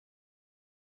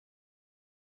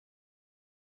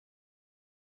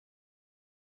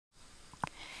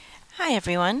Hi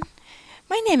everyone,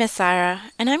 my name is Sarah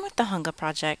and I'm with the Hunger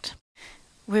Project.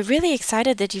 We're really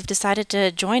excited that you've decided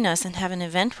to join us and have an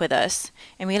event with us,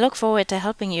 and we look forward to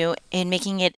helping you in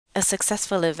making it a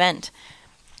successful event.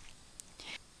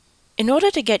 In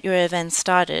order to get your event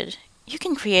started, you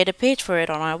can create a page for it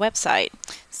on our website.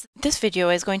 This video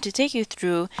is going to take you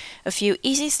through a few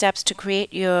easy steps to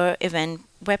create your event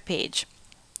webpage.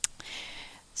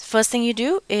 First thing you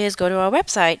do is go to our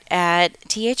website at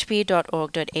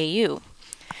thp.org.au.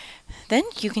 Then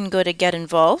you can go to Get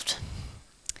Involved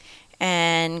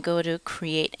and go to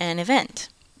Create an Event.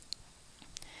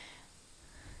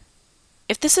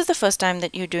 If this is the first time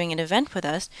that you're doing an event with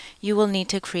us, you will need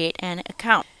to create an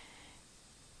account.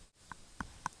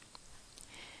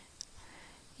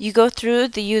 You go through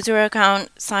the user account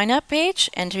sign up page,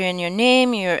 enter in your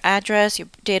name, your address, your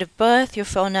date of birth, your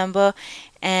phone number,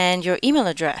 and your email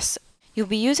address. You'll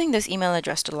be using this email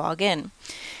address to log in.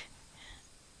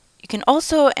 You can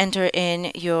also enter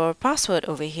in your password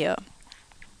over here.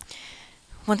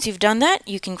 Once you've done that,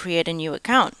 you can create a new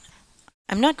account.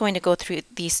 I'm not going to go through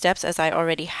these steps as I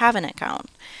already have an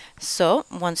account. So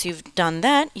once you've done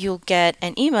that, you'll get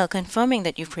an email confirming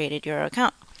that you've created your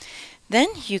account. Then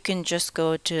you can just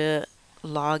go to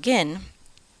log in.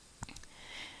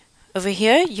 Over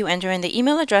here, you enter in the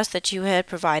email address that you had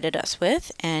provided us with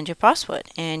and your password,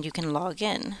 and you can log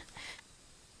in.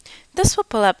 This will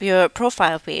pull up your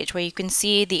profile page where you can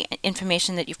see the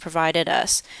information that you've provided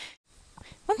us.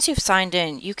 Once you've signed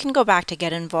in, you can go back to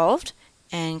Get Involved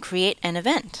and create an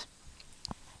event.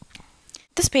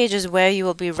 This page is where you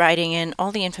will be writing in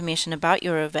all the information about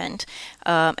your event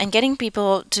and getting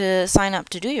people to sign up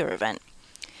to do your event.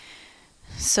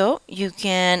 So you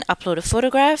can upload a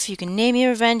photograph, you can name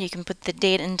your event, you can put the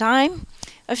date and time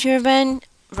of your event,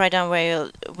 write down where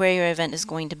your event is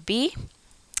going to be,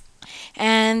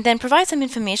 and then provide some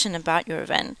information about your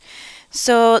event.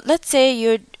 So let's say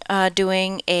you're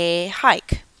doing a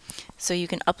hike. So you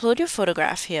can upload your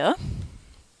photograph here.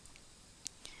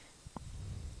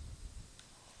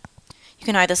 You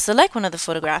can either select one of the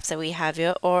photographs that we have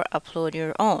here or upload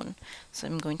your own. So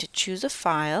I'm going to choose a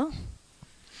file,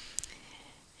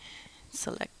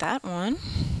 select that one,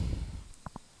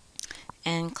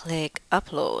 and click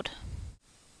Upload.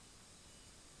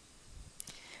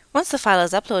 Once the file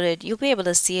is uploaded, you'll be able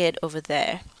to see it over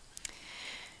there.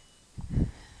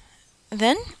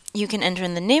 Then you can enter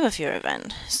in the name of your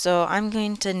event. So I'm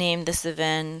going to name this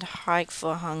event Hike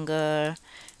for Hunger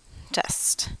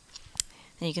Test.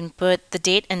 And you can put the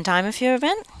date and time of your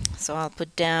event. So I'll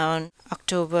put down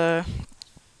October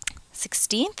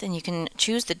 16th, and you can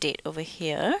choose the date over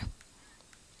here.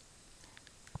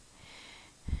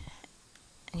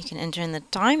 And you can enter in the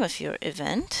time of your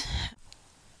event.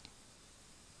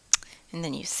 And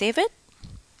then you save it.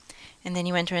 And then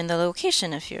you enter in the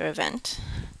location of your event.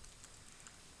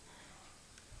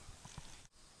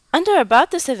 Under About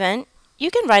this event,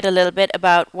 you can write a little bit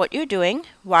about what you're doing,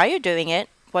 why you're doing it,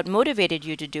 what motivated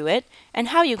you to do it, and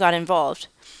how you got involved.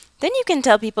 Then you can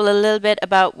tell people a little bit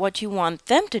about what you want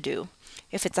them to do.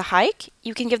 If it's a hike,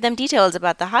 you can give them details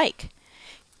about the hike.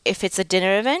 If it's a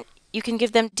dinner event, you can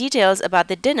give them details about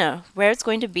the dinner, where it's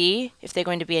going to be, if there are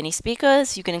going to be any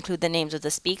speakers, you can include the names of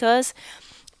the speakers.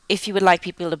 If you would like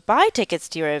people to buy tickets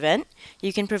to your event,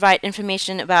 you can provide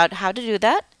information about how to do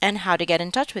that and how to get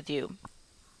in touch with you.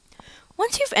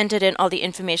 Once you've entered in all the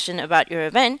information about your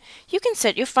event, you can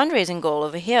set your fundraising goal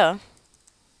over here.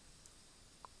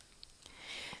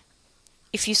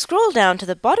 If you scroll down to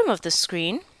the bottom of the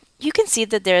screen, you can see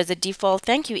that there is a default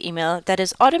thank you email that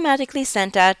is automatically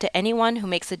sent out to anyone who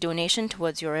makes a donation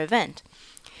towards your event.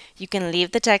 You can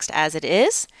leave the text as it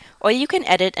is, or you can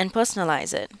edit and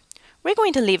personalize it. We're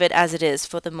going to leave it as it is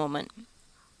for the moment.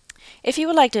 If you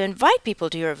would like to invite people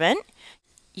to your event,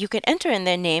 you can enter in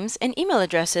their names and email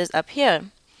addresses up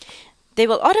here. They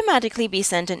will automatically be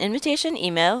sent an invitation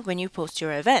email when you post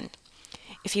your event.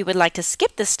 If you would like to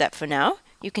skip this step for now,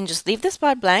 you can just leave the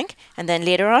spot blank and then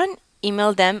later on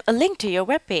email them a link to your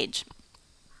web page.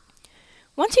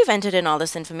 Once you've entered in all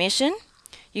this information,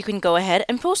 you can go ahead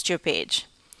and post your page.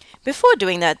 Before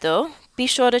doing that though, be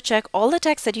sure to check all the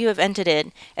text that you have entered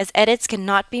in, as edits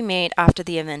cannot be made after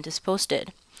the event is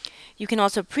posted. You can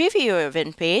also preview your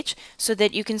event page so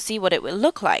that you can see what it will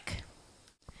look like.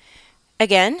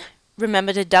 Again,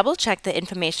 remember to double check the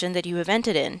information that you have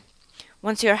entered in.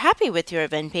 Once you're happy with your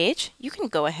event page, you can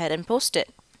go ahead and post it.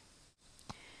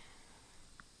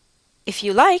 If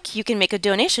you like, you can make a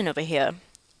donation over here.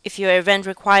 If your event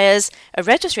requires a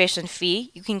registration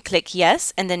fee, you can click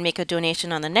Yes and then make a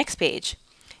donation on the next page.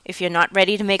 If you're not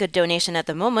ready to make a donation at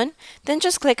the moment, then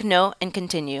just click No and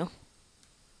continue.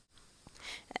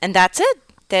 And that's it.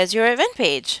 there's your event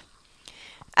page.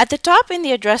 At the top in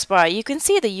the address bar, you can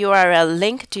see the URL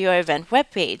link to your event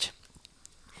webpage.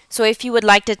 So if you would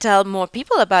like to tell more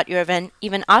people about your event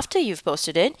even after you've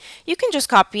posted it, you can just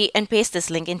copy and paste this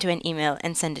link into an email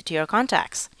and send it to your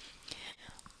contacts.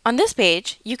 On this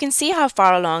page, you can see how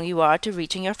far along you are to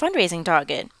reaching your fundraising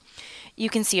target. You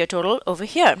can see your total over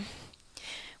here.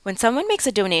 When someone makes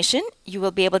a donation, you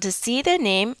will be able to see their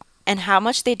name and how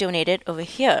much they donated over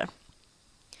here.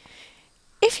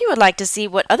 If you would like to see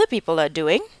what other people are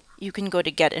doing, you can go to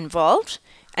Get Involved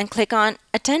and click on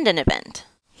Attend an Event.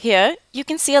 Here, you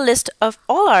can see a list of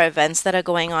all our events that are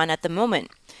going on at the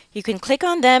moment. You can click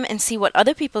on them and see what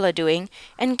other people are doing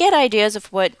and get ideas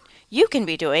of what you can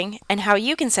be doing and how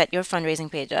you can set your fundraising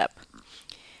page up.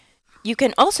 You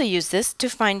can also use this to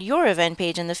find your event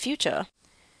page in the future.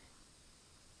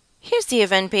 Here's the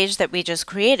event page that we just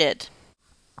created.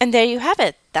 And there you have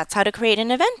it. That's how to create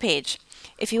an event page.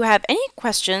 If you have any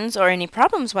questions or any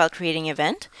problems while creating an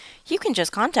event, you can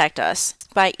just contact us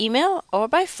by email or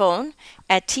by phone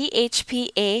at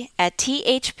thpa@thp.org.au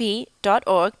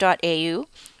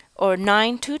or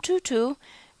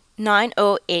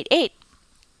 9222-9088.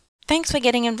 Thanks for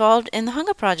getting involved in the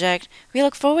Hunger Project. We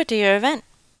look forward to your event.